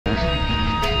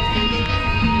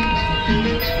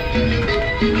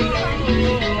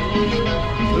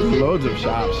loads of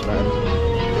shops, man,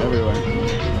 everywhere.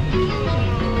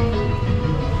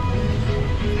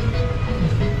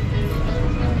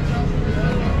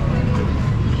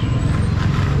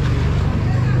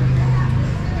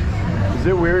 Is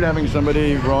it weird having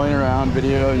somebody rolling around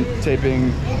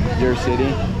videotaping your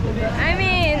city? I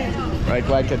mean,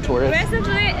 like a tourist?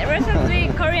 Recently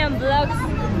Korean vlogs.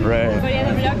 Right.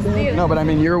 Korean vlogs too. No, but I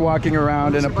mean, you're walking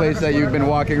around in a place that you've been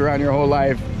walking around your whole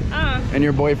life, and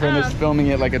your boyfriend is filming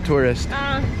it like a tourist.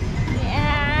 Yeah,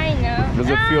 I know. Does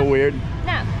it feel weird?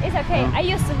 No, it's okay. I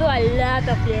used to do a lot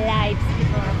of lives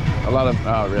before. A lot of,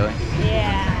 oh really?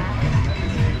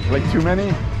 Yeah. Like too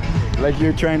many? Like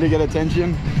you're trying to get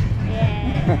attention?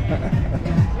 Yeah.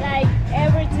 Like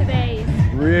every 2 days.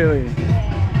 Really? Yeah.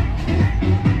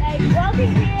 Like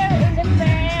walking here in the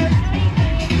fair,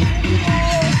 drinking,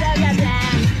 blah blah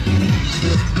blah.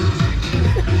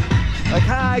 Like,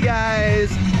 hi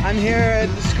guys, I'm here at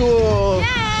the school.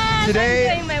 Yes,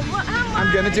 today.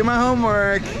 I'm gonna do my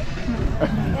homework.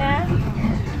 Yeah.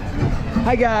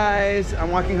 Hi guys, I'm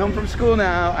walking home from school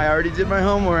now. I already did my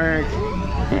homework.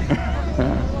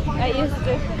 I used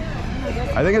to.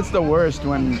 I think it's the worst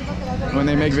when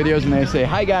they make videos and they say,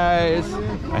 hi guys.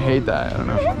 I hate that, I don't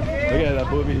know. Look at that,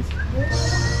 boobies.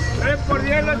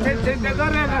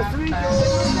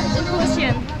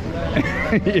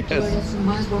 Yes.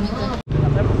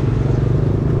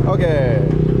 Okay.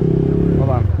 Hold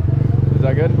on. Is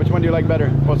that good? Which one do you like better?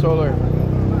 Pozol or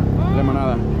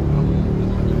limonada?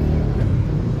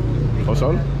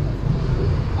 Pozol?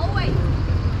 Oh wait.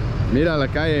 Mira la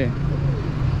calle.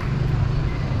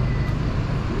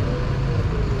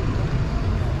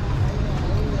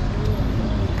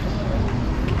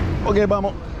 Okay,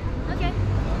 vamos. Okay.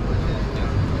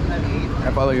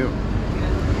 I follow you.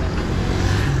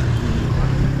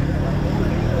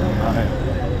 Alright.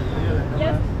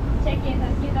 Just check in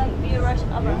that you don't be rushed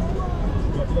over.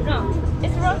 No,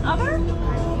 it's run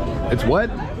over? It's what?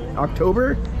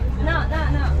 October? No.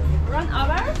 Run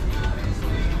over?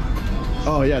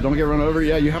 Oh yeah, don't get run over.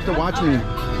 Yeah, you have to watch me.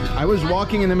 I was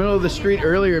walking in the middle of the street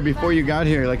earlier before you got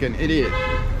here like an idiot.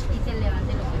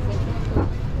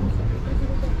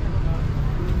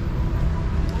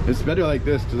 It's better like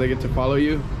this because I get to follow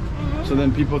you. So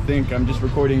then people think I'm just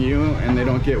recording you and they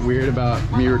don't get weird about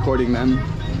me recording them,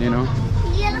 you know?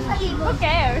 Who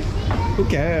cares? Who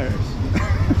cares?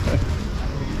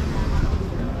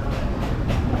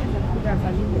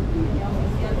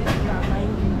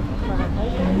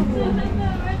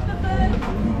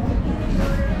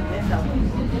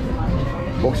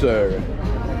 Boxer.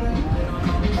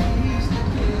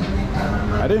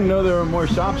 I didn't know there were more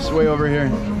shops way over here.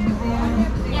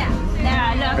 Yeah, there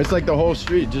are lots. It's like the whole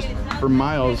street just for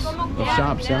miles of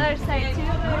shops, the huh? other side too.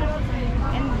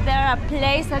 And there are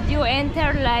places that you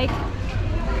enter like,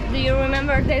 do you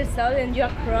remember Del Sol and you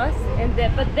cross?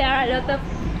 But there are a lot of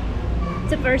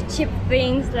super cheap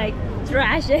things like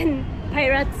trash and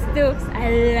pirate stuffs. A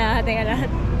lot.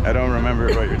 I don't remember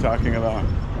what you're talking about.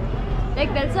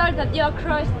 Like Del Sol that you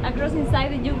across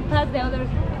inside and you pass the other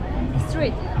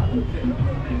street.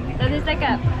 That is like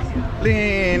a...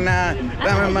 Lina,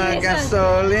 dame más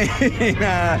gasolina.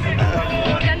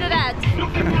 You can do that.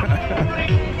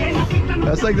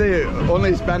 That's like the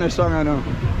only Spanish song I know.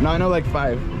 No, I know like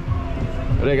 5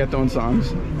 reggaeton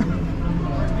songs.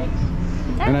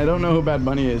 And I don't know who Bad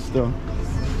Bunny is still.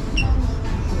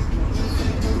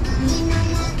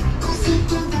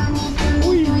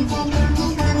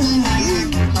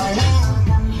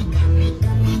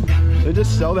 They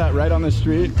just sell that right on the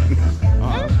street. Oh,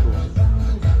 that's cool.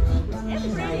 It's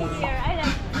pretty here. I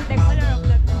like the color of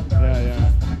the...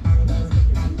 Yeah.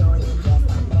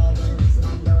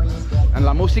 And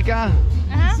la música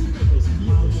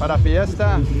para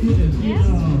fiesta. Yeah.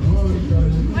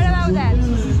 What about that?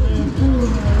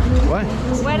 What?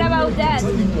 What about that?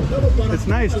 It's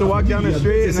nice to walk down the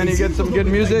street and then you get some good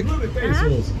music.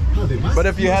 But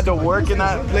if you had to work in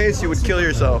that place, you would kill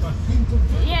yourself.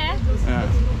 Yeah. Yeah.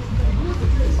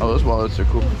 Oh, those wallets are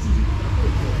cool.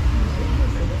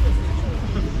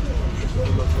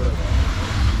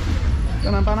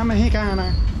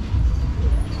 Mexicana.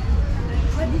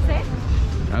 What did you say?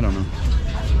 I don't know.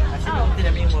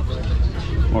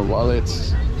 Oh. More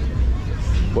wallets.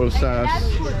 Bolsas. Like that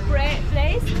food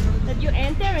place that you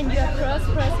enter and you cross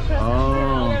to the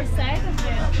other side of the...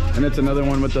 And it's another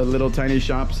one with the little tiny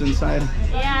shops inside.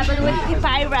 Yeah, but with the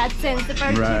pirates and super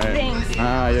cheap things.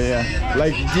 Ah, yeah.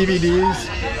 Like DVDs,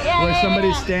 where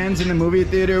somebody stands in the movie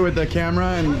theater with a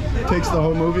camera and takes the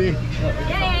whole movie.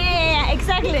 Yeah,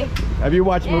 exactly. Have you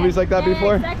watched movies like that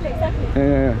before? Exactly.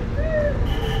 Yeah.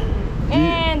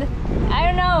 And I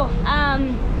don't know,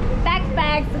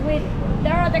 backpacks with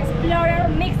there are the explorer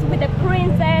mixed with the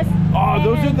princess. Oh,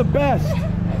 those are the best.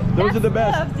 Those are the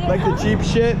best. Stuff, like the cheap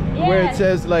shit where it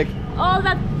says like all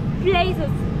the places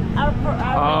are for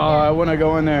our I want to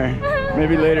go in there.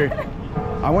 Maybe later.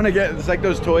 I want to get, it's like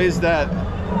those toys that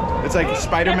it's like a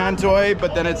Spider-Man toy,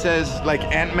 but then it says like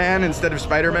Ant-Man instead of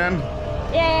Spider-Man.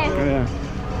 Yeah.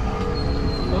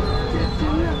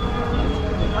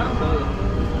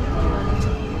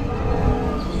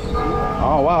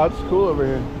 Oh wow, it's cool over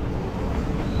here.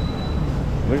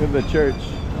 Look at the church.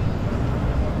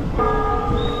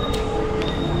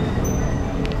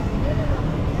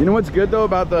 You know what's good though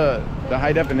about the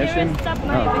high definition?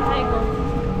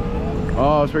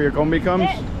 Oh, it's where your combi comes?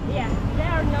 Yeah, they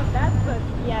are not that, but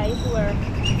yeah, it's where.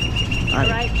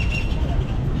 Right.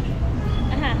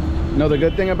 No, the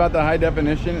good thing about the high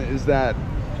definition is that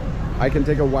I can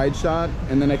take a wide shot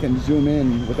and then I can zoom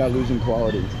in without losing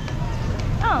quality.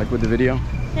 Oh. Like with the video?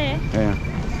 Yeah.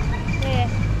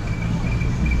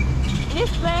 This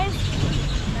place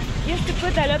used to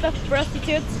put a lot of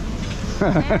prostitutes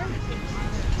and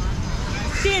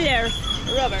stealers,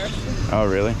 robbers. Oh,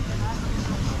 really?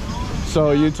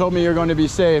 So you told me you're going to be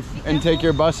safe and take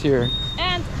your bus here.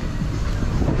 And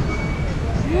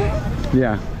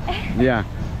Yeah.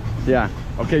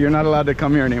 Okay, you're not allowed to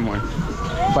come here anymore.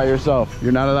 By yourself.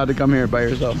 You're not allowed to come here by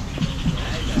yourself.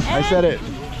 I said it.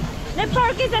 The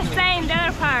park is the same, the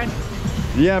other park.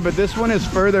 Yeah, but this one is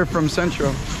further from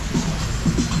Centro.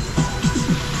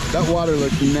 That water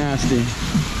looks nasty.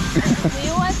 Do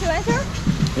you want to enter?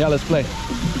 Yeah, let's play.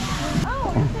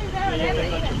 Oh, it's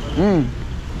there.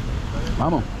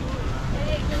 Vamos.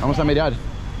 Vamos a mirar.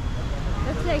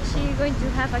 Looks like she's going to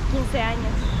have a 15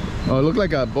 años. Oh, it looked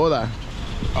like a boda.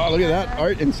 Oh, look at that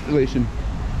art installation,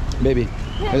 baby.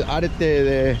 El arte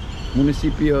de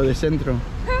municipio de Centro.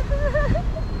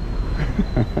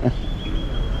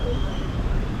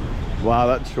 Wow,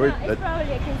 that church. No, it's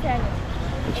probably a 15 años.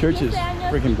 The church is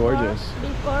freaking gorgeous.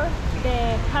 Before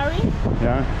the party,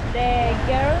 Yeah. the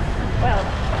girls, well,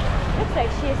 looks like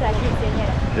she's a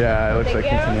quinceañera. Yeah, it looks like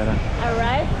quinceañera.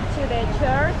 Arrived to the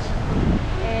church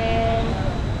and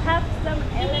have some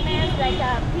elements like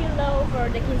a pillow for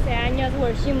the quinceaños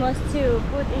where she must to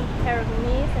put in her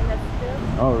knees and that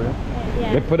stuff. Oh, really?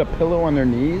 Yeah. They put a pillow on their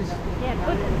knees? Yeah,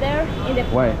 put it there in the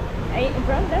Why? In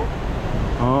front there.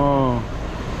 Oh.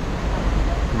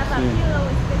 Have a pillow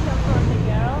special for the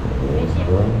girl, and she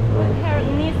put her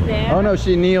knees there. Oh no,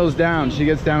 she kneels down. She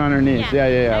gets down on her knees.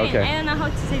 Yeah. Okay. I don't know how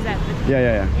to say that. But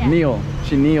Yeah. Kneel.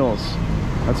 She kneels.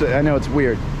 That's it. I know it's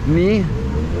weird. Knee.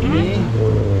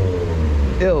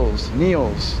 Ills.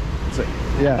 Kneels. It's like,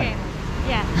 yeah. Okay.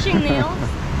 Yeah. She kneels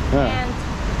and.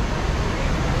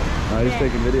 He's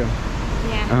taking video.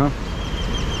 Yeah.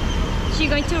 She's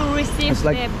going to receive it's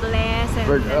like the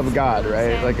blessing of God,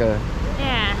 right? Like a.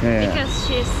 Yeah. Because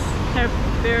she's her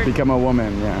birth. Become a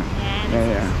woman. Yeah.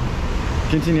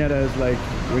 Quinceañera is like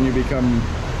when you become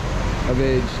of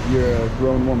age, you're a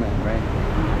grown woman, right?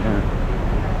 Yeah.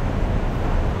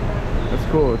 That's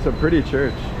cool. It's a pretty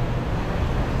church.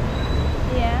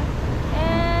 Yeah.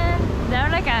 And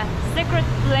there's like a secret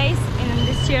place in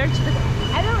this church, but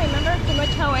I don't remember too much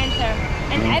how to enter.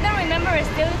 And I don't remember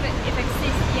still if it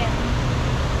exists yet.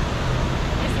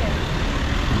 Is it?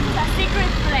 It's a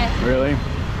secret place. Really?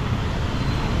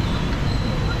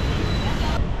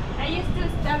 I used to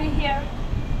study here.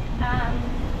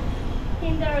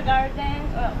 Kindergarten.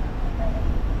 Well,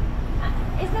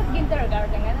 it's not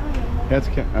kindergarten. I don't remember. That's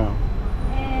And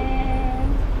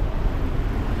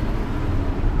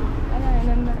I don't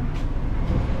remember.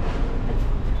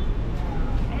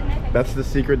 And that's the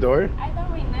secret door? I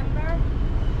don't remember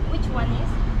which one is.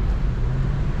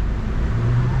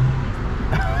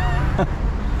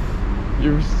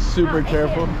 You're super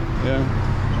careful. Here. Yeah.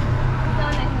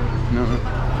 No.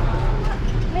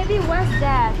 Maybe what's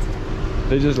that?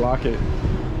 They just lock it.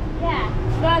 Yeah,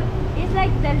 but it's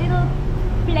like the little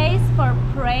place for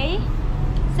pray.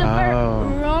 Super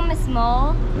room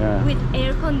small with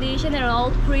air conditioner,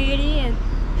 all pretty, and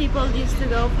people used to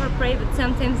go for pray, but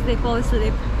sometimes they fall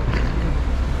asleep.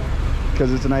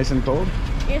 Because it's nice and cold?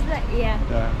 It's like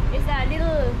it's a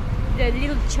little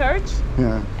church.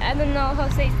 Yeah. I don't know how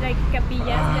to say it's like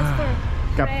capillas, just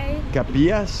for pray.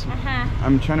 Capillas?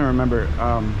 I'm trying to remember.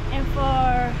 And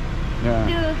for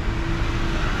do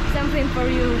something for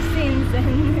your sins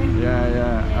and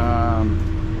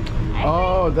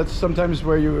that's sometimes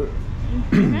where you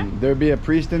there'd be a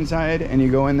priest inside and you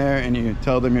go in there and you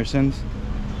tell them your sins.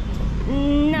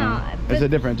 No, it's a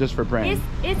different, just for praying.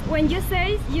 It's when you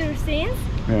say your sins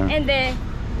and the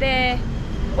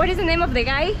what is the name of the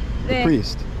guy? The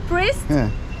priest. Priest?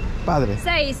 Padre.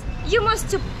 Says you must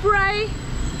to pray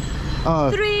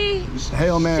 3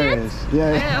 Hail Marys. shit.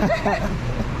 Yeah.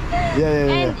 Yeah,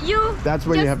 And you that's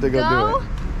where you have to go do it.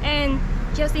 And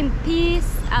just in peace,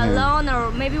 alone,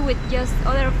 or maybe with just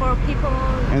other 4 people.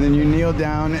 And then you kneel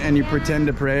down and you pretend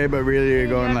to pray, but really you're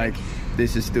going like,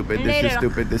 this is stupid, this is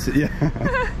stupid, this is, Yeah.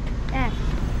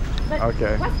 But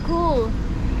okay. what's cool?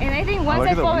 And I think once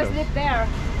I fall asleep there.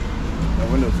 The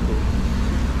window's cool.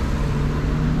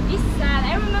 It's sad.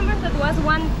 I remember that was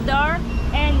one door,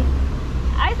 and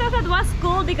I thought that was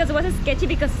cool because it was sketchy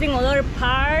because it's in another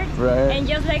part, right? And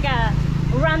just like a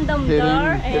random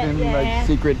door, hidden like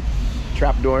secret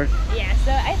trap door. Yeah,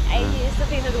 so I used to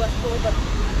think that was cool, but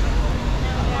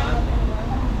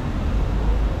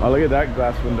oh, look at that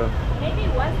glass window. maybe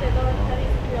it was the door that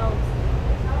is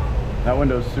closed. That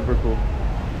window is super cool.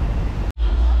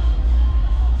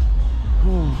 I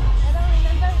don't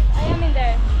remember. I am in the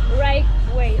right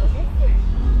way,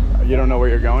 okay? You don't know where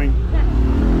you're going?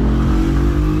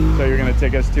 So you're gonna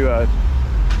take us to a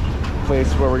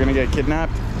place where we're gonna get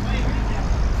kidnapped?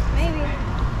 Maybe.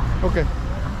 Okay.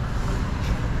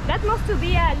 That must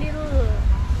be a little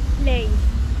place.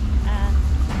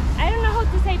 I don't know how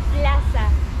to say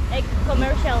plaza, like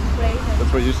commercial place.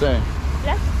 That's what you say.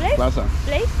 Place? Plaza.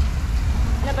 Place?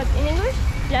 No, but in English,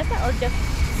 plaza or just?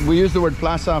 We use the word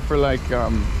plaza for like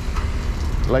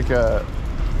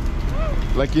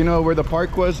you know where the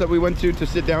park was that we went to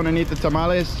sit down and eat the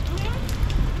tamales?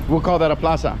 We'll call that a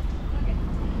plaza. Okay.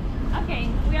 Okay,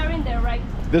 we are in the right.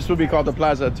 This would be called the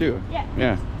plaza too. Yeah.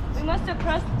 Yeah. We must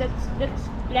cross the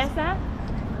plaza.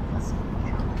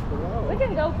 We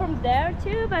can go from there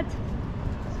too, but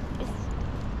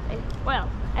well,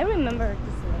 I remember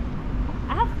this way.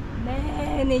 I have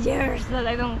many years that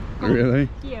I don't come Really?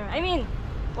 here. I mean,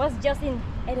 was just in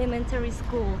elementary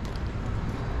school.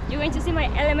 You're going to see my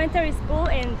elementary school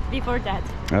and before that.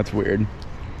 That's weird.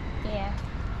 Yeah.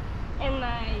 And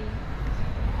my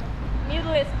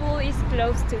middle school is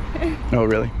close to. Oh,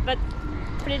 really? But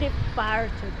pretty far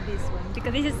to this one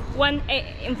because this is one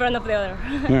in front of the other.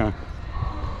 Yeah.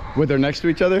 Wait, they're next to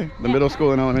each other? The middle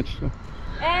school and elementary school?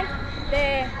 And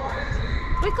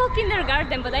we call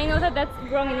kindergarten, but I know that that's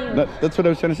wrong in English. That's what I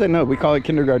was trying to say. No, we call it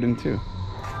kindergarten too.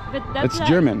 But that's It's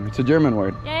German. It's a German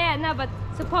word. Yeah, no, but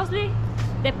supposedly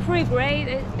the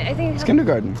pre-grade, I think it's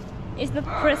kindergarten. It's not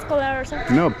preschooler or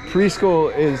something? No,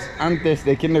 preschool is antes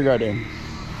de kindergarten.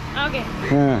 Okay.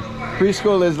 Yeah.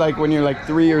 Preschool is like when you're like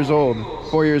 3 years old,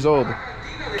 4 years old.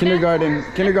 Kindergarten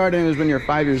is when you're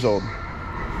 5 years old.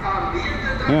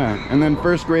 Yeah, and then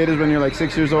first grade is when you're like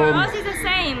 6 years old. For us, it's the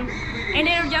same. And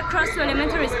then you cross to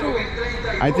elementary school.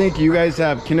 I think you guys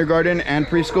have kindergarten and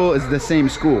preschool is the same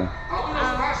school.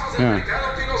 Yeah.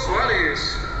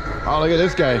 Oh, look at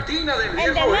this guy. And the name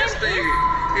is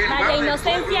María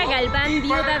Inocencia Galván,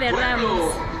 viuda de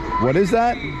Ramos. What is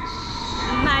that?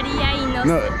 María Inocencia.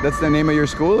 No, that's the name of your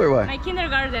school or what? My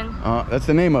kindergarten. Oh, that's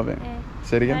the name of it.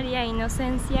 Say it again. María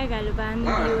Inocencia Galván,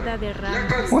 viuda de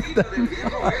Ramos. What the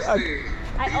fuck?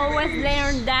 I always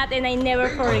learn that and I never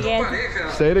forget.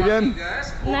 Say it again.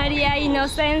 María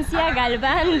Inocencia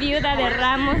Galván, viuda de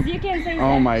Ramos. You can say that.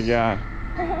 Oh my god.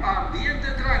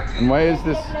 And why is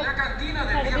this? Jardín de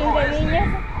niños.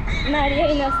 María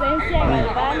Inocencia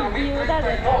Galván, viuda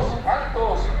de Ramos.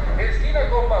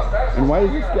 And why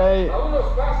is this guy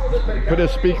put a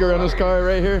speaker on his car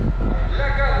right here?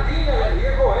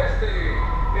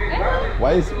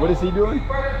 What is he doing?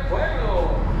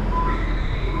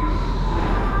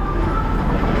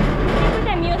 Listen to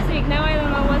the music. Now I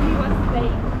don't know what he was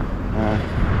saying.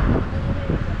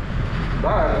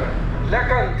 La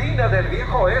cantina del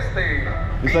viejo este.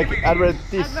 It's like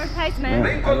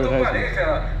Advertisement.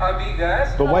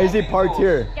 But why is he parked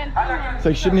here? Cantina. It's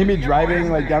like, shouldn't he be driving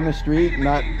like down the street,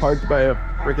 not parked by a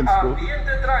freaking school? Okay,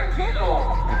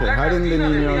 Jardín de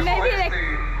niños. Maybe the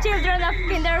children of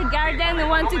kindergarten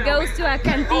want to go to a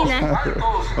cantina.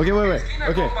 Okay, wait.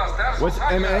 Okay, what's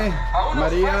M.A.?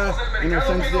 María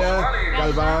Inocencia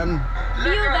Galván.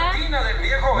 Viuda.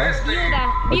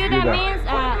 Viuda means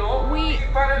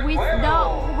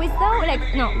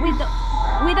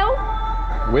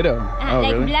Widow? Oh,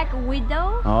 like really? black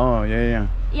widow. Oh, yeah.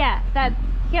 Yeah, that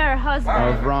her husband.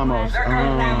 Of Ramos. was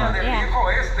Ramos, yeah.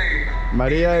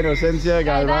 María Inocencia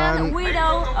Galván.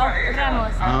 Widow of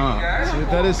Ramos. Oh, dude,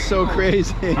 that is so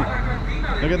crazy.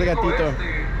 Look at the gatito.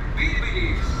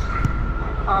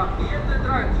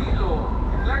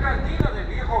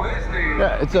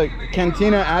 Yeah, it's a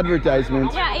cantina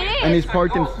advertisement. Yeah, it is. And he's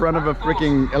parked in front of a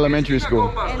freaking elementary school.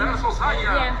 And,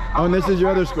 yeah. Oh, and this is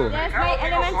your other school. That's my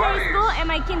elementary school and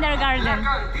my kindergarten.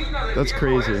 That's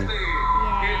crazy. Yeah.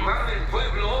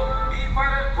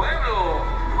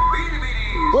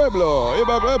 Pueblo,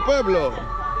 pueblo.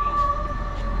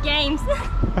 games.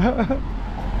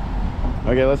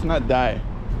 Okay, let's not die.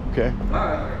 Okay.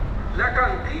 La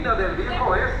cantina del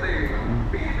viejo este.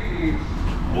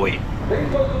 Wait.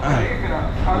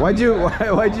 Why'd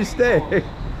you stay?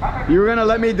 You were gonna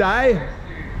let me die?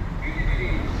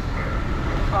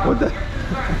 What the?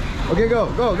 Okay, go.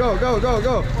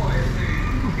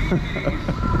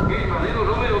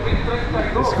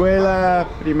 Escuela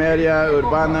Primaria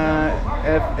Urbana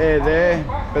FED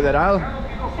Federal.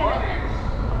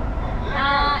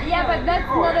 Yeah, but that's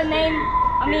not a name.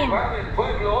 I mean,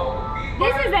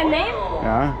 this is a name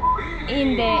Yeah.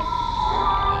 in the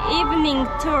evening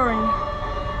turn.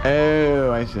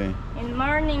 Oh, I see. In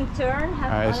morning turn I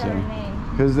has see. another name.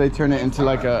 Because they turn it into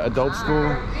like a adult school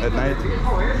at night.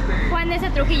 Juan de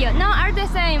Trujillo. No, are the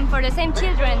same for the same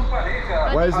children.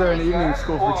 Why is there an evening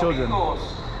school for children?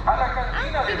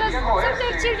 Because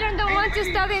sometimes children don't want to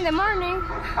study in the morning.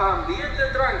 Ah,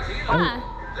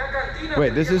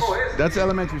 Wait, that's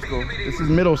elementary school. This is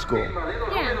middle school.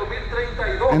 yeah.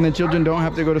 And the children don't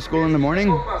have to go to school in the morning?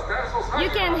 You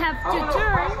can have to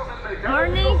turn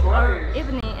morning or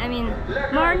evening. I mean,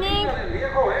 morning.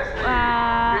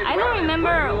 I don't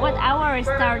remember what hour it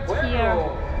starts here.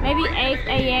 Maybe 8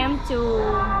 a.m. to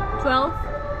 12.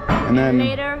 And then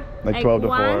Later, like 12 to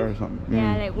 1, 4 or something.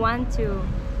 Yeah, like 1 to.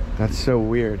 That's so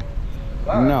weird.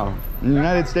 No. In the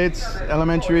United States,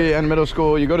 elementary and middle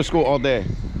school, you go to school all day.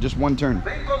 Just one turn. For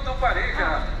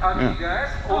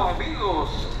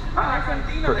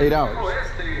 8 hours.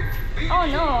 Oh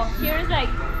no, here is like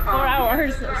 4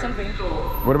 hours or something.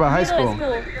 What about high Middle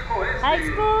school? High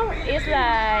school is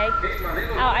like,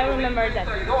 oh, I remember that.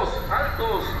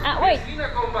 Wait,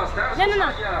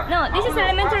 no, this is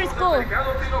elementary school.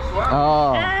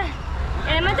 Oh.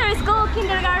 Elementary school,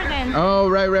 kindergarten. Oh,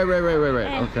 right.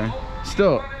 Okay.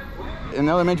 Still, in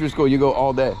elementary school, you go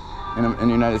all day in the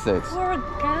United States. Poor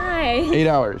guy. 8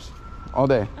 hours, all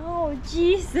day. Oh,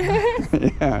 Jesus.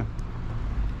 Yeah.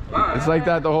 It's like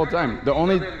that the whole time. The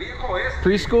only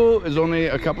preschool is only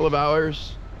a couple of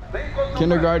hours.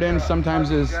 Kindergarten sometimes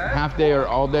is half day or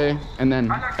all day, and then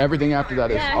everything after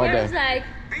that is Yeah, all here day. is like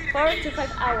 4 to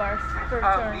 5 hours per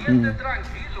turn.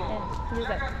 Yeah, use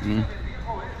that. Mm.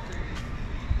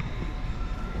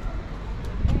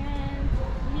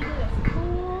 And middle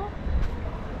school.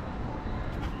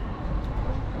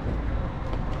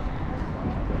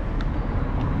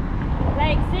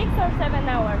 Like 6 or 7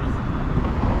 hours.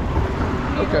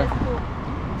 Middle Okay. school.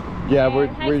 Yeah, And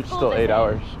high we're school still the 8 same.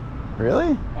 hours.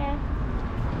 Really? Yeah.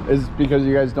 Is it because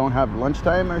you guys don't have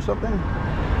lunchtime or something?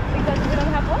 Because we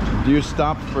don't have what? Do you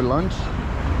stop for lunch? Just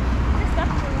stop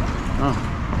for lunch. Oh.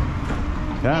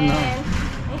 Yeah, And no.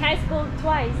 in high school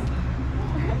twice.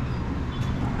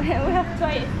 We have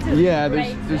twice. Yeah,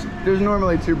 breaks. there's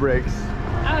normally 2 breaks.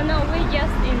 Oh no, we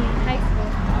just in high school.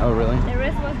 Oh, really? The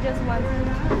rest was just one.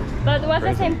 But it was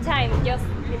the same time, just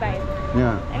divided.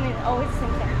 Yeah. I mean, always the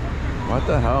same time. What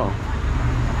the hell?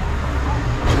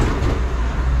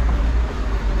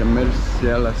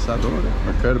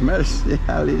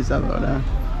 Comercializadora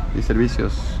y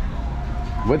servicios.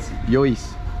 What's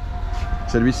Yois?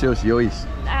 Servicios Yois.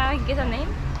 Get a name?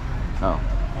 Oh,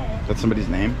 that's somebody's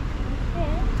name?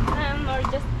 Yeah. Or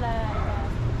just like,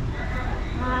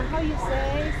 how you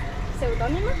say,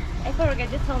 pseudonym? I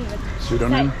forget, you told me.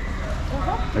 Pseudonym?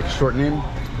 Like short name?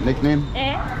 Nickname?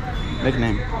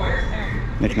 Nickname.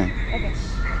 Nickname. Okay.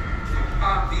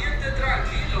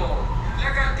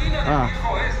 Ah,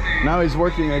 now he's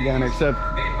working again, except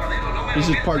he's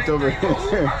just parked over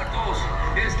here.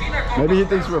 Maybe he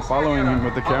thinks we're following him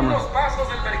with the camera.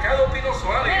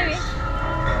 Maybe.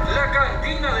 La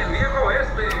cantina del viejo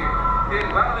oeste, el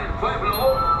bar del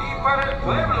pueblo y para el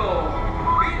pueblo.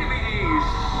 Birbiris.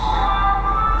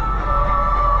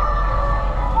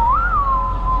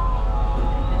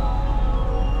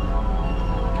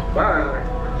 Bar,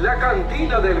 la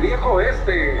cantina del viejo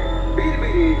oeste,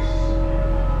 Birbiris.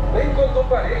 Ven con tu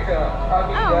pareja,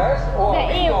 amigas o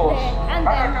amigos a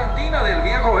la cantina del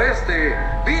viejo oeste,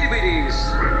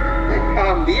 Birbiris.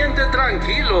 Ambiente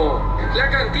tranquilo. La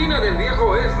cantina del viejo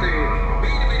oeste,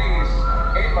 Birbiris.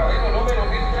 El madero número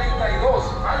 1032,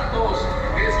 Altos,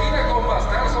 esquina con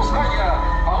Bastar Sosaya,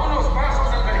 a unos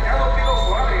pasos del mercado Pino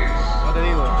Suárez. No te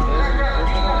digo. La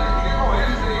cantina del viejo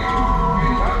oeste,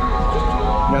 el bar del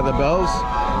pueblo. Yeah, the bells?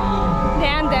 The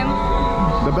anthem.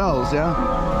 The bells, yeah? You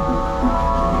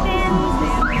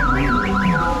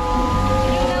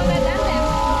don't know that anthem?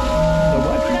 The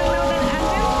what? You don't know that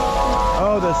anthem?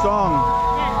 Oh, the song.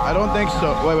 Yeah. I don't think so.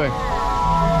 Wait.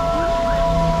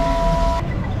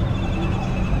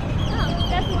 Oh,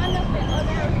 that's one of the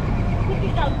other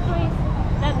typical trees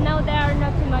that now there are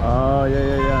not too much. Oh,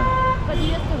 yeah. but it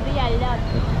used to be a lot.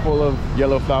 It's full of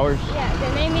yellow flowers. Yeah, the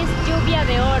name is Lluvia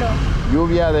de Oro.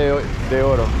 Lluvia de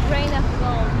oro. Rain of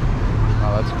gold.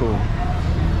 Oh, that's cool.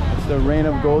 It's the rain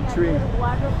of gold tree.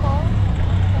 Waterfall.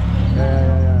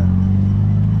 Yeah.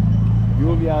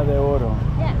 Lluvia de oro.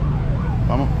 Yeah.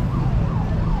 Vamos.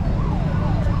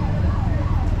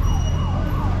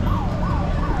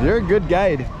 You're a good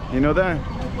guide. You know that?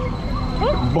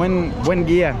 Buen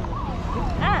guía.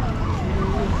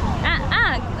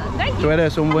 Thank Tú you.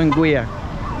 eres un buen guía.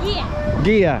 Yeah.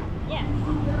 Guía. Yeah.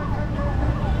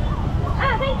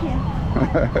 Thank you.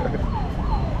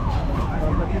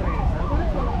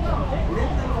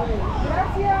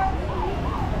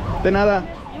 De nada.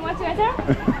 You want to enter?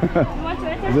 You want to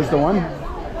enter? Is this the one?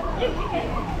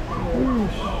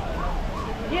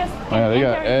 Yes. Oh, yeah, they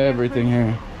got everything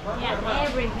here. Yeah,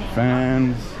 everything.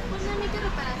 Fans.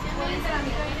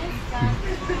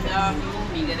 There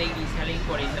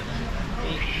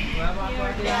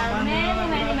are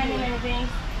many things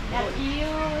that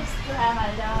used to have a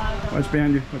dog. What's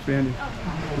behind you? What's behind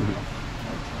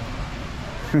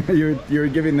you? You're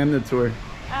giving them the tour.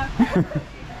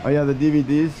 Oh yeah, the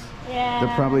DVDs. Yeah.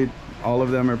 They're probably, all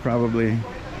of them are probably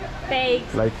fake.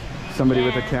 like somebody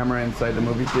with a Yeah. camera inside the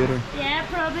movie theater. Yeah,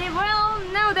 probably. Well,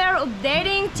 now they're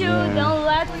updating to Yeah.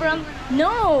 download from.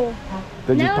 No.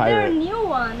 Did you now they're pirate? new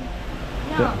one.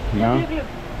 No. No?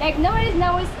 Like nowadays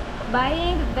now is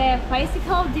buying the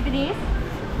physical DVDs.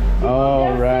 Oh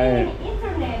They're right. selling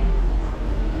internet.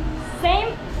 Same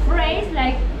price,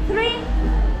 like 3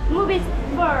 movies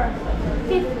for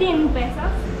 15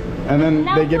 pesos. And then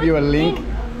Now they give put you a link.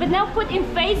 but now put in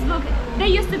Facebook. They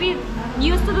used to do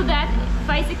that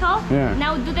physical. Yeah.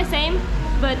 Now do the same,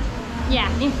 but yeah,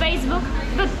 in Facebook.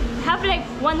 But have like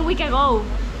 1 week ago.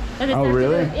 that they Oh, start to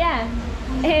really? do- Yeah.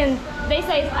 And they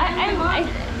say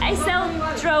I sell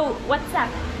through WhatsApp.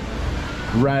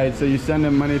 Right. So you send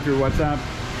them money through WhatsApp,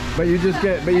 but you just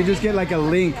get like a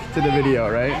link to the video, I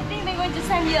right? think they're going to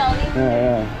send you a link.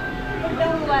 Yeah.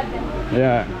 Don't want them.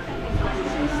 Yeah.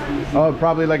 Oh,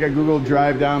 probably like a Google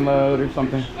Drive download or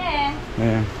something. Yeah.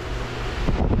 Yeah.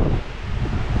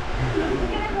 We're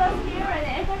gonna close here and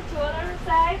enter to other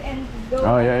side and go.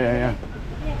 Oh yeah. Yeah.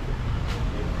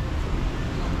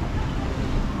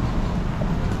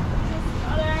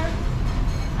 Other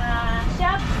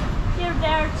shops here,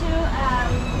 there too.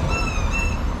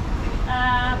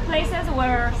 Places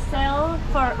where sell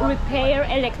for repair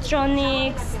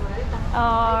electronics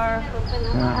or I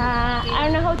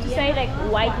don't know how to say, like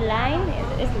white line.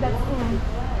 Is that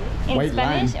in White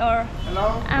Spanish line. or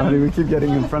Why do we keep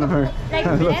getting in front of her? like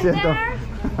Lo siento.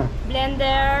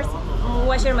 blenders,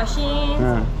 washer machines,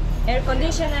 Yeah. air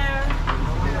conditioner.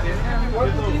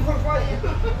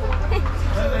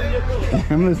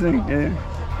 I'm listening. Yeah.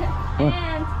 What?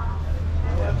 And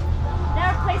there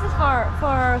are places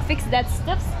for fix that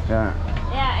stuff. Yeah.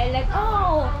 Yeah, and like,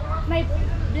 oh, my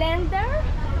blend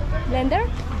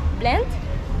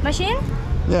machine.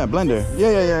 Yeah, blender.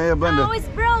 Yeah, blender. Oh, it's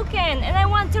broken and I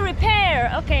want to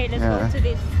repair. Okay, let's Yeah. go to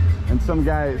this. And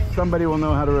somebody will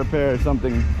know how to repair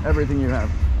everything you have.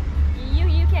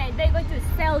 You can. They're going to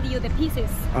sell you the pieces.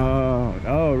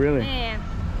 Oh, really? Yeah.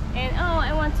 And oh,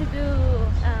 I want to do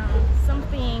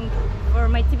something for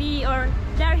my TV. Or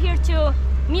they're here too.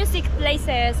 Music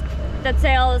places that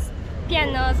sells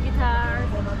pianos, guitars,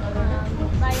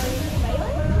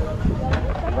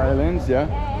 Violins, yeah.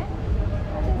 Yeah.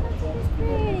 It's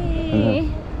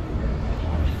pretty.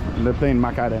 They're playing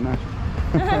Macarena.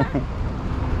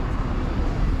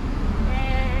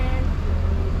 And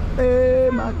Hey,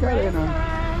 Macarena.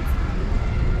 restaurants.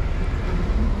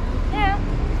 Yeah.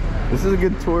 This is a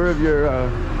good tour of your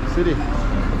city.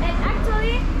 And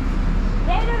actually,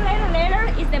 later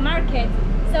is the market.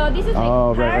 So this is like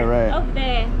Oh, part right. of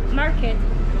the market,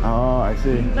 Oh, I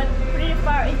see. but pretty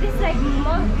far. It is like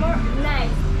more nice.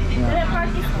 The other part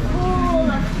is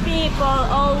full of people,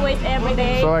 always, every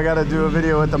day. So I gotta do a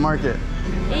video at the market.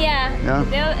 Yeah. Yeah?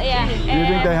 Yeah. Do you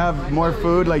think they have more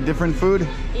food, like different food?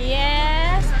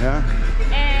 Yes. Yeah.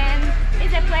 And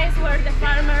it's a place where the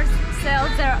farmers sell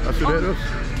their own Basureros.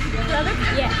 products.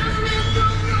 Yeah.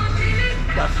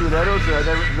 Basureros, is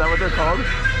that what they're called?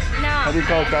 No. How do you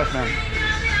call trash man?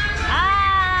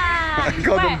 Ah. I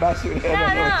call them well, basureros.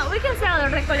 No, we can sell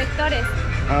recolectores.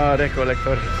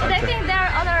 Recolectores. But I think there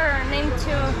are other names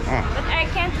too, but I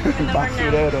can't remember now.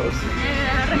 Basureros.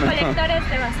 Recolectores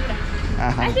de basura.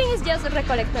 Ajá. I think it's just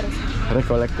recolectores.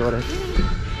 Recolectores.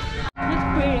 It's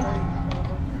pretty.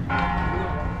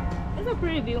 It's a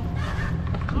pretty view.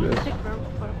 I'm gonna Yes. take for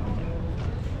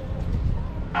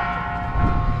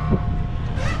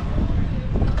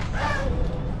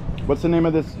What's the name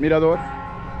of this Mirador? Is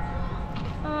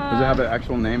it have an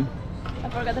actual name? I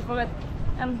forgot.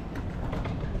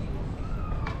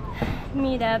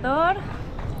 Mirador.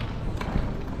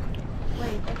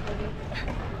 Wait, I forget.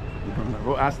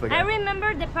 We'll ask the guy. I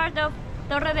remember the part of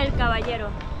Torre del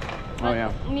Caballero. Oh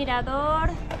yeah. Mirador.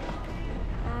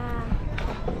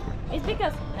 It's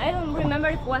because I don't remember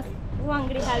if it was Juan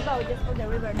Grijalva or just for the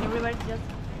river. The river is just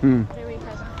the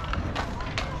Grijalva.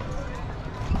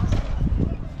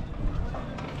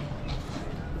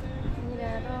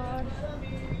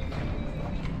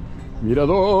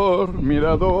 Mirador.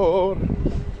 Mirador.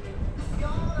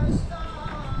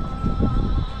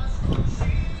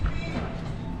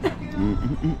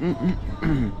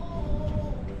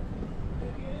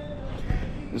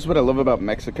 This is what I love about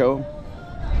Mexico,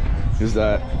 is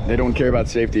that they don't care about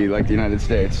safety like the United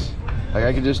States. Like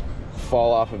I could just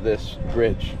fall off of this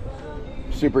bridge,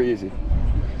 super easy.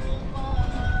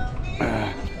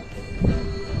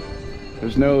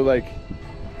 There's no like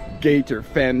gate or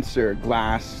fence or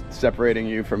glass separating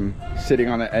you from sitting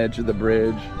on the edge of the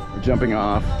bridge or jumping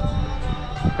off.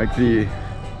 Like the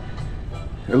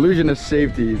illusion of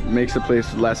safety makes the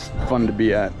place less fun to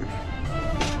be at.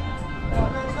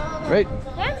 Right?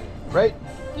 Huh? Right?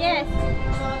 Yes.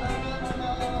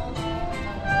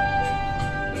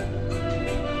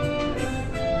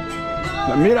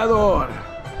 The Mirador.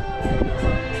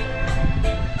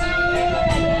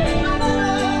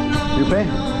 You pay?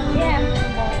 Yeah.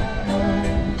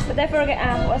 But I forget.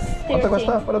 Was 13. ¿Cuánto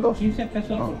cuesta para dos? 15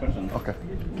 pesos por persona. Okay,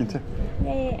 15.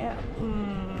 Yeah.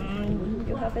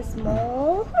 You have a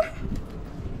small.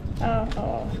 How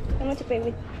much to pay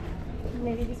with?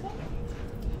 Maybe this one.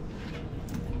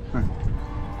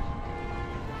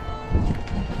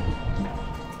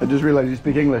 I just realized you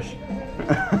speak English.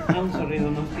 I'm sorry, I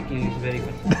don't speak English very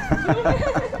well.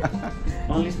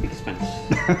 Only speak Spanish.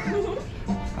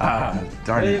 Darn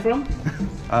Where are you it. from?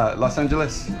 Los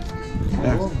Angeles.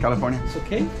 Yeah, Oh. California. It's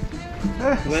okay.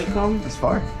 Eh, Welcome. It's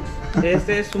far.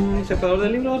 Este es un separador de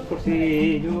libros por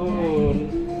si you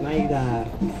like that.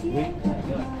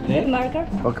 Marker.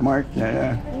 Bookmark,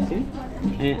 yeah. Sí.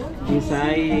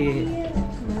 Inside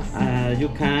you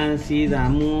can see the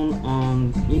moon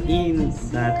in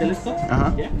the telescope.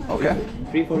 Uh-huh. Yeah. Okay.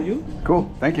 Free for you. Cool,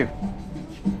 thank you.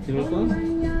 You're welcome.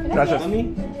 Gracias.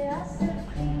 Mami.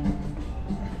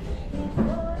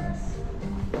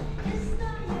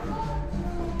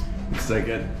 It's like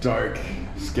a dark,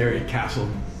 scary castle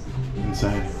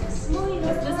inside.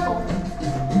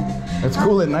 It's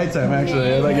cool at nighttime,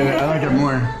 actually. I like it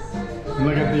more. And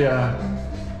look at the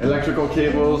electrical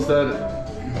cables that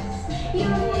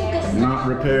not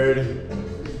repaired.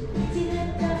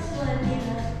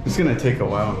 It's gonna take a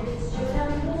while.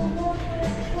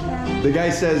 The guy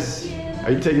says,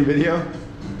 are you taking video?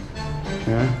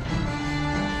 Yeah.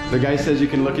 The guy says you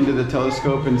can look into the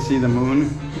telescope and see the moon,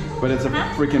 but it's a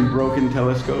freaking broken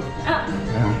telescope. Yeah.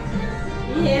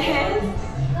 Yes.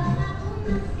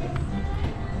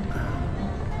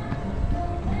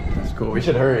 That's cool. We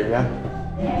should hurry, yeah?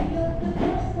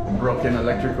 Broken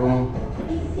electrical.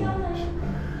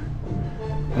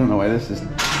 I don't know why this is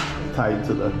tied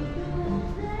to the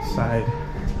side.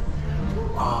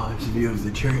 Oh, there's a view of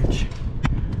the church.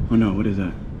 Oh no, what is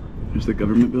that? There's the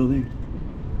government building.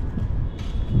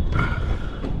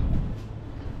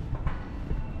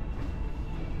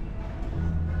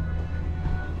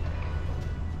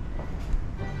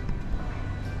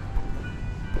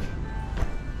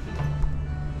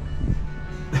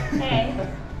 Hey.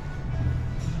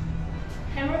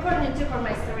 I'm recording too for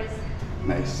my stories.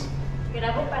 Nice.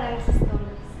 Grabo para mis stories.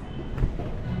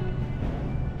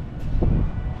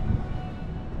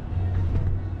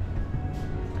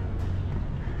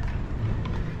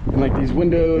 And like these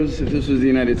windows, if this was the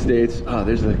United States, oh,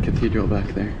 there's the cathedral back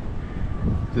there.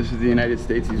 If this is the United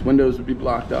States, these windows would be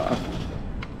blocked off.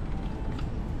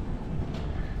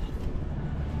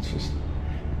 It's just,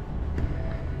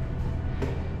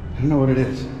 I don't know what it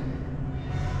is.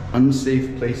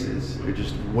 Unsafe places are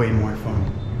just way more fun.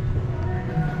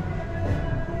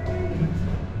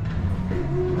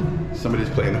 Somebody's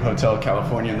playing the Hotel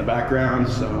California in the background,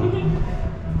 so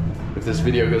if this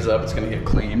video goes up, it's gonna get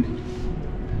cleaned.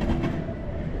 I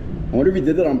wonder if he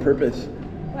did that on purpose.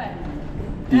 What?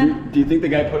 Do you think the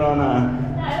guy put on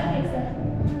I don't think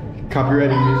so.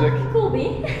 copyrighted music? Could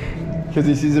be. Because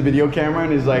he sees a video camera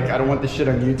and he's like, I don't want this shit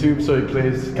on YouTube, so he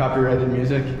plays copyrighted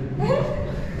music.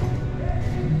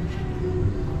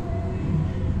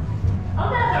 All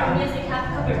that our music have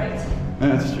copyright.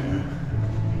 That's true.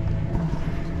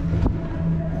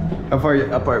 How far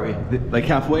up are we? Like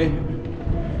halfway? I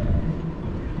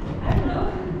don't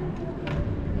know.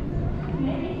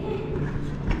 Maybe.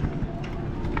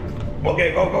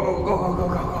 Okay, go, go, go, go, go, go,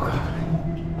 go,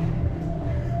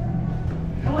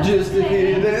 go. Just to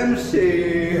hear them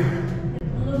say.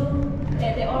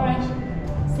 The orange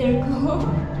circle.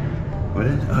 What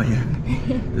is? Oh yeah,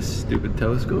 this stupid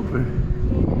telescope.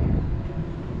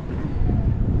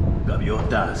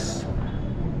 Gaviotas.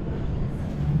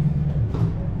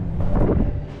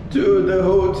 To the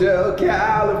Hotel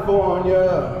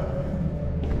California.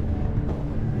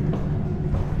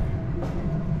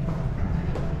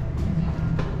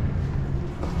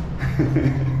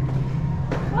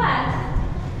 What?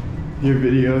 Your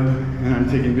video, and I'm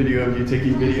taking video of you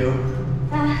taking video.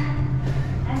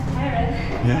 I'm tired.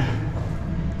 Yeah.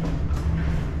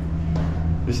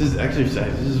 This is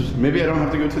exercise. This is, maybe I don't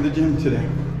have to go to the gym today.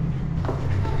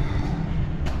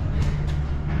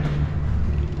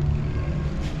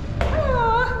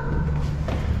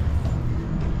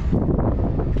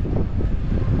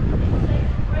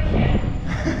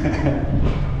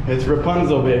 It's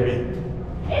Rapunzel, baby.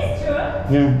 It's true.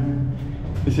 Yeah.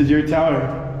 This is your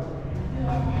tower.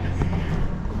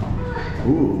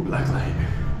 Ooh, black light.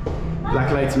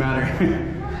 Black lights matter.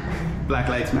 Black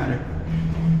lights matter.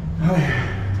 Oh, yeah.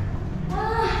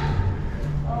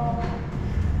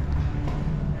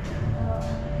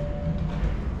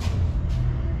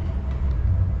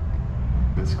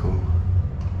 That's cool.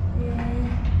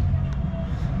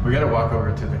 Yeah. We gotta walk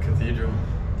over to the cathedral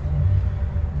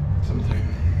sometime.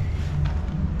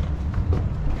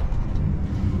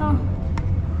 Oh.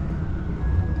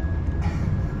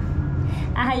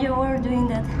 You were doing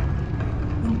that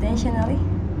intentionally?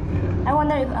 Yeah. I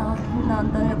wonder if, no,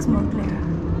 that looks more clear.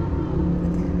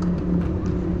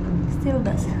 Still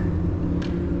does.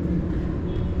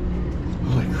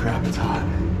 Holy crap, it's hot.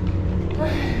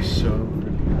 So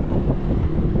pretty.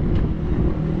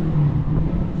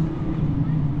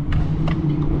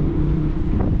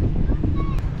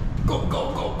 Go, go,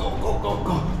 go, go, go, go,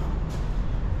 go.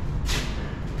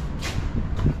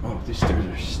 Oh, these stairs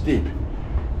are steep.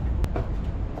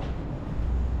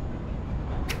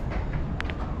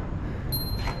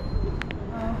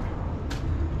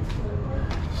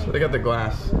 So they got the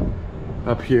glass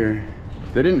up here.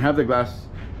 They didn't have the glass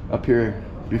up here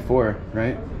before,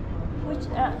 right? Which,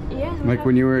 yeah. Like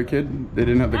when you were a kid, they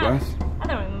didn't have the glass? I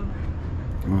don't remember.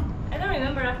 Oh, I don't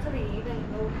remember actually even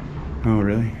though oh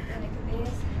really? when it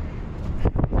is.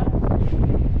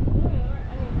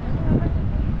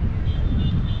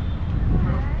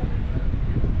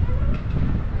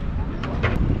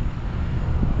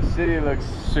 The city looks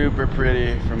super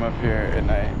pretty from up here at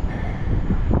night.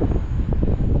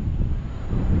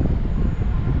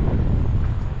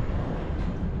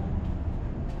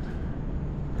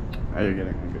 Oh, you're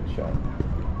getting a good shot.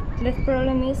 The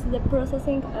problem is the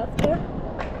processing after.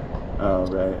 Oh,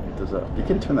 right. It does that. You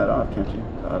can turn that off, can't you?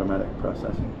 The automatic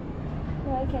processing.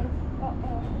 No, I can't.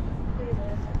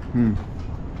 Hmm.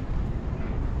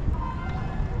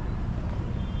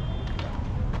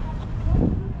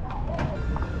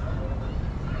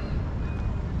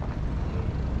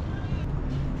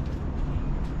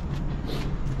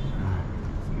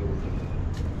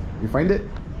 You find it?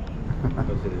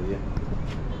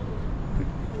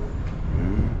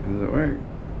 Does it work?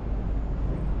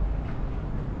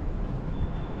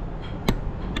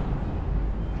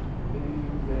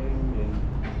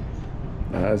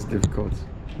 That's difficult.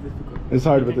 It's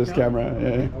hard with this camera.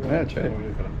 Yeah, yeah, try it.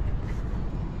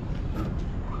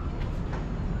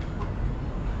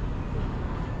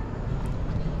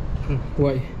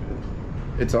 Why?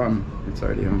 It's on. It's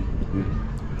already on.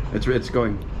 Yeah. It's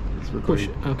going. It's Push.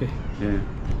 recording. Okay. Yeah.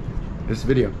 It's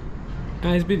video.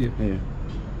 Ah, it's video. Yeah.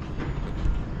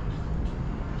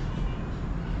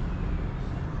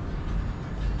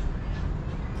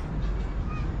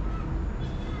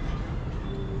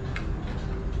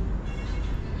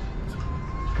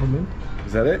 Comment.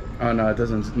 Is that it? Oh no, it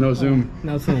doesn't. No zoom.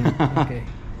 Now zoom. Okay.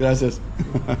 Gracias.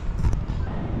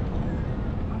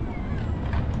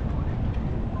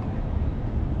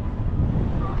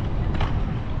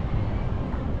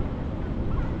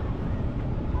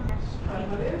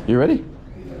 You ready?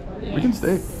 We can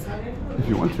stay if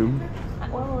you want to.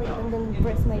 Well, and then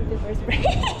press my paper spray.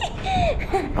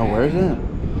 Oh, where is it?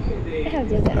 I have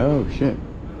just that. Oh shit.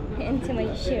 Into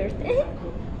my shirt.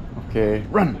 Okay,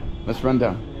 run. Let's run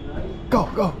down. Go,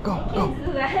 go, go, go.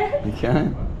 Do that? You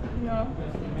can? No.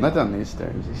 Not down these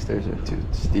stairs. These stairs are too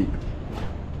steep.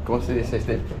 ¿Cómo se dice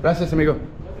steep? Gracias, amigo.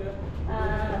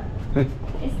 It's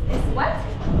what?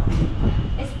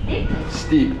 It's steep?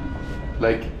 Steep.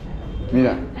 Like,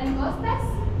 mira. Angostas?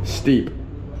 Steep.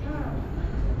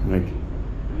 Like,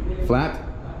 flat,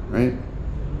 right?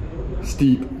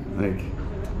 Steep.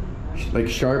 Like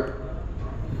sharp.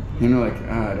 You know, like,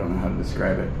 I don't know how to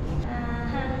describe it.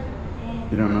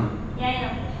 You don't know?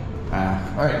 Yeah, I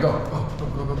know. All right, go.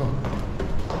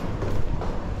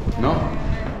 No?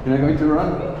 You're not going to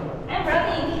run? I'm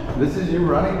running. This is you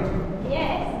running?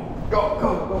 Yes. Go.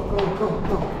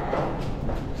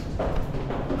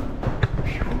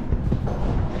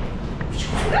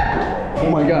 Oh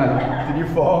my God, did you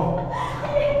fall?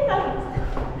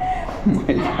 Oh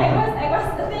my God. I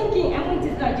was thinking I'm going to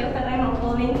do a joke that I'm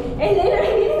falling, and later I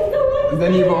didn't do one.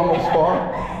 Then you almost fall?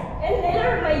 And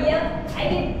later my yell, I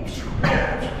did.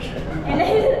 And I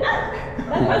did,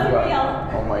 that was real.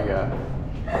 Oh my God.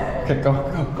 Okay, go. No,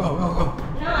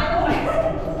 I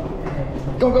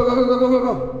don't. Go. No,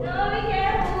 be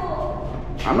careful.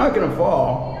 I'm not gonna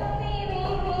fall.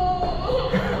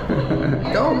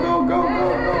 Go. Go.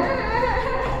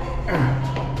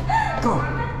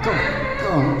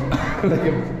 Like a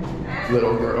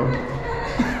little girl.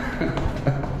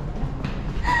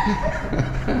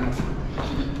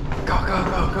 Go.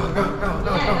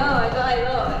 I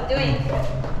go. I'm doing.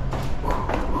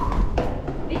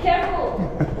 Be careful.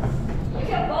 You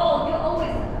can fall. You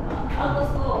always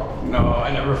fall. No,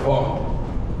 I never fall.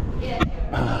 Yeah.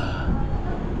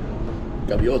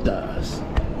 Gaviotas.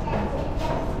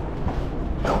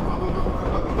 Go.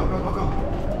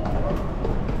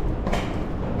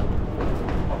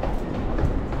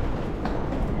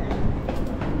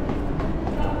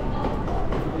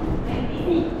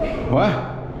 What?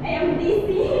 I am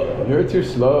dizzy. You're too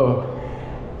slow.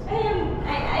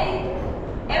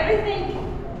 Everything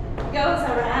goes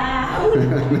around.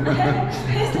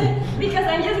 Because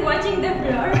I'm just watching the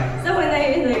floor. So when I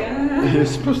was like, You're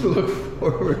supposed to look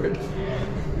forward.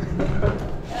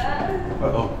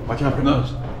 Uh-oh, watch out for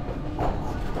those.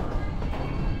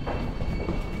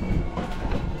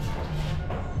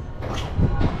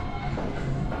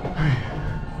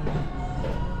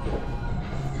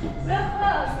 real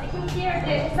close. I can hear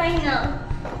the signal.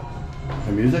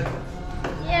 The music?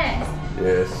 Yes.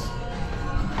 Yes.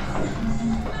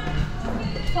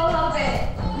 Follow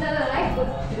the light.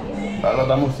 Para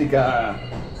la música.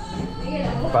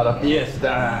 Para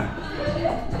fiesta.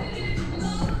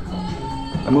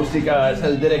 La música es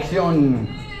el dirección.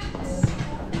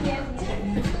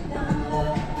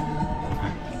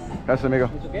 Gracias, amigo.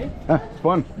 It's okay? It's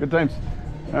fun. Good times.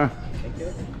 Thank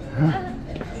you.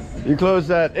 You close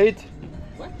at 8?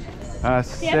 What?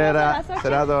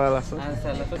 Cerrado a las 8.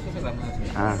 Hasta las 8 cerramos.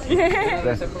 ¿Quieres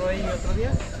hacer por ahí otro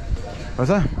día? What's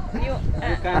that? You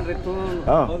can return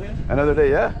Oh, audio. another day,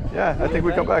 yeah? Yeah, I think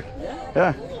we come back.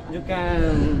 Yeah. You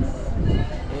can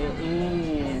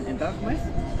entrar más.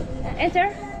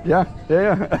 Enter. Yeah.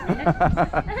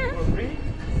 For free.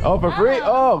 Oh, for free?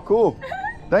 Oh, cool.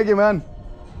 Thank you, man.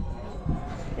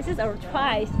 This is our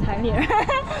twice time here.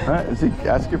 Is he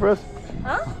asking for us?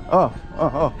 Huh? Oh.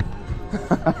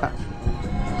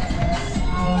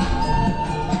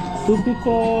 Two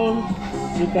people.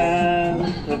 You can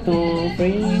return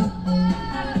free.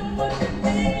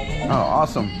 Oh,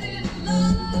 awesome.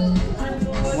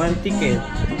 One ticket.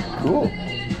 Cool.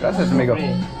 Gracias, amigo.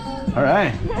 All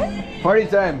right. Party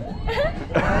time.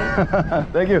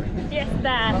 Thank you. Yes,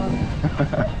 Dad.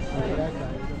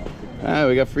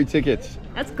 We got free tickets.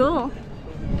 That's cool.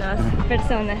 Dos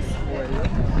personas.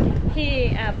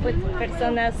 He put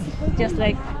personas just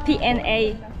like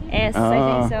PNAS,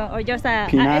 I think so, or just a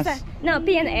Pinas? no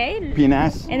PNA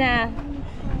Pinas? and a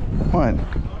What?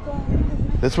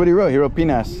 That's what he wrote. He wrote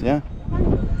Pinas, yeah?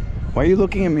 Why are you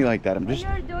looking at me like that?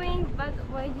 You're doing, but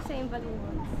why are you saying bad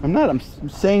words? I'm not. I'm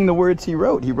saying the words he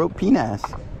wrote. He wrote Pinas.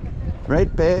 Right?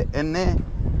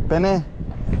 Pene.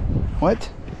 What?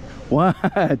 What?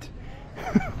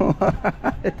 What?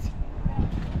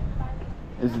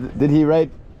 Did he write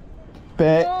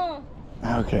No.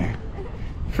 Okay.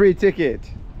 Free ticket.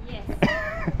 Yes.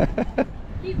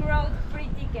 He wrote free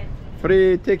ticket.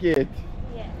 Free ticket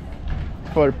Yes.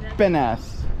 for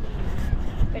penas.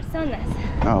 Personas.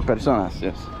 Oh, personas,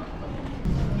 yes.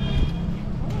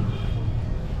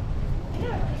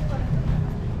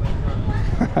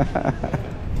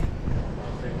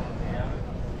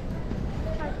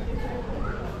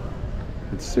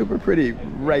 It's super pretty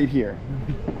right here.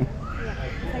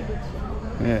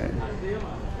 Yeah.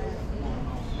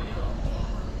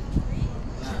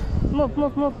 Move, people.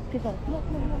 Move.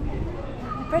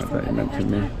 I thought you meant to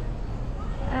me.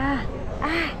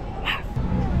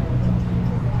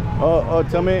 Oh,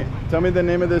 tell me the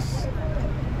name of this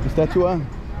estatua.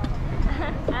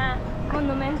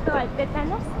 Monumento al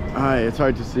tétanos. It's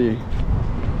hard to see.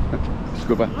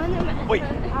 Disculpa. Monumento. Wait.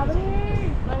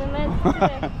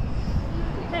 Monumento.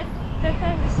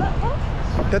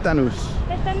 Tetanus.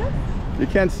 Tétanos. You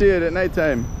can't see it at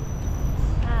nighttime.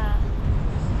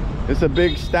 It's a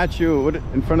big statue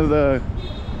in front of the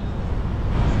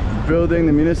building,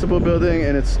 the municipal building,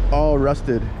 and it's all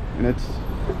rusted and it's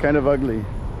kind of ugly.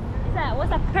 That was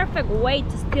a perfect way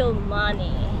to steal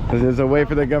money. There's a way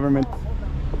for the government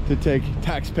to take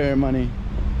taxpayer money,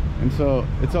 and so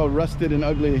it's all rusted and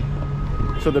ugly,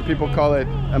 so the people call it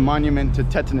a monument to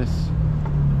tetanus,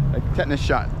 like tetanus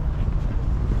shot.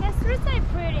 Yeah, streets are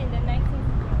pretty in the 19th.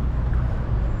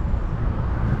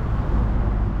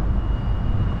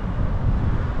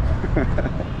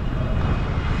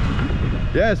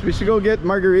 Yes, we should go get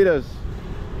margaritas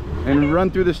and run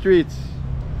through the streets.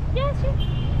 Yeah, sure.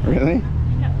 Really?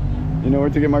 No. You know where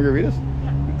to get margaritas?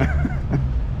 I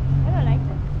don't like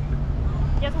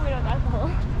it. Just without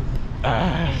alcohol.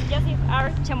 And just eat our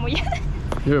chamoyas.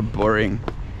 You're boring.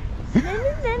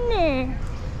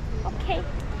 Okay.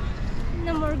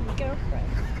 No more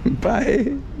girlfriend.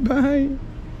 Bye. Bye.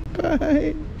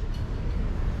 Bye.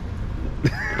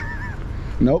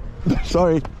 Nope.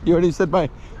 Sorry. You already said bye.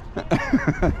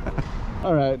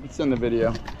 Alright, let's end the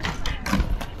video.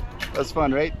 That's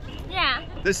fun, right? Yeah.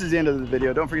 This is the end of the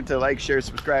video. Don't forget to like, share,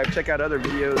 subscribe. Check out other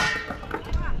videos.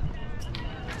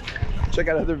 Check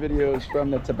out other videos from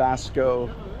the Tabasco.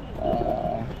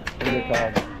 What are they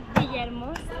called?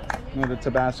 Villahermosa. No, the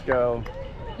Tabasco.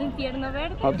 Infierno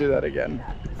Verde. I'll do that again.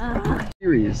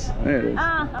 Series. There it is.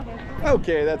 Okay.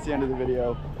 Okay, that's the end of the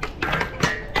video.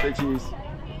 Say cheese.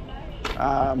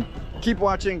 Keep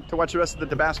watching to watch the rest of the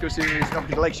Tabasco series. Don't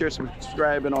forget to like, share,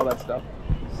 subscribe, and all that stuff.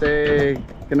 Say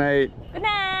good night. Good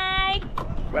night.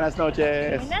 Buenas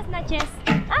noches. Buenas noches.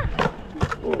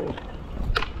 Ooh.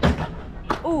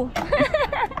 Ooh.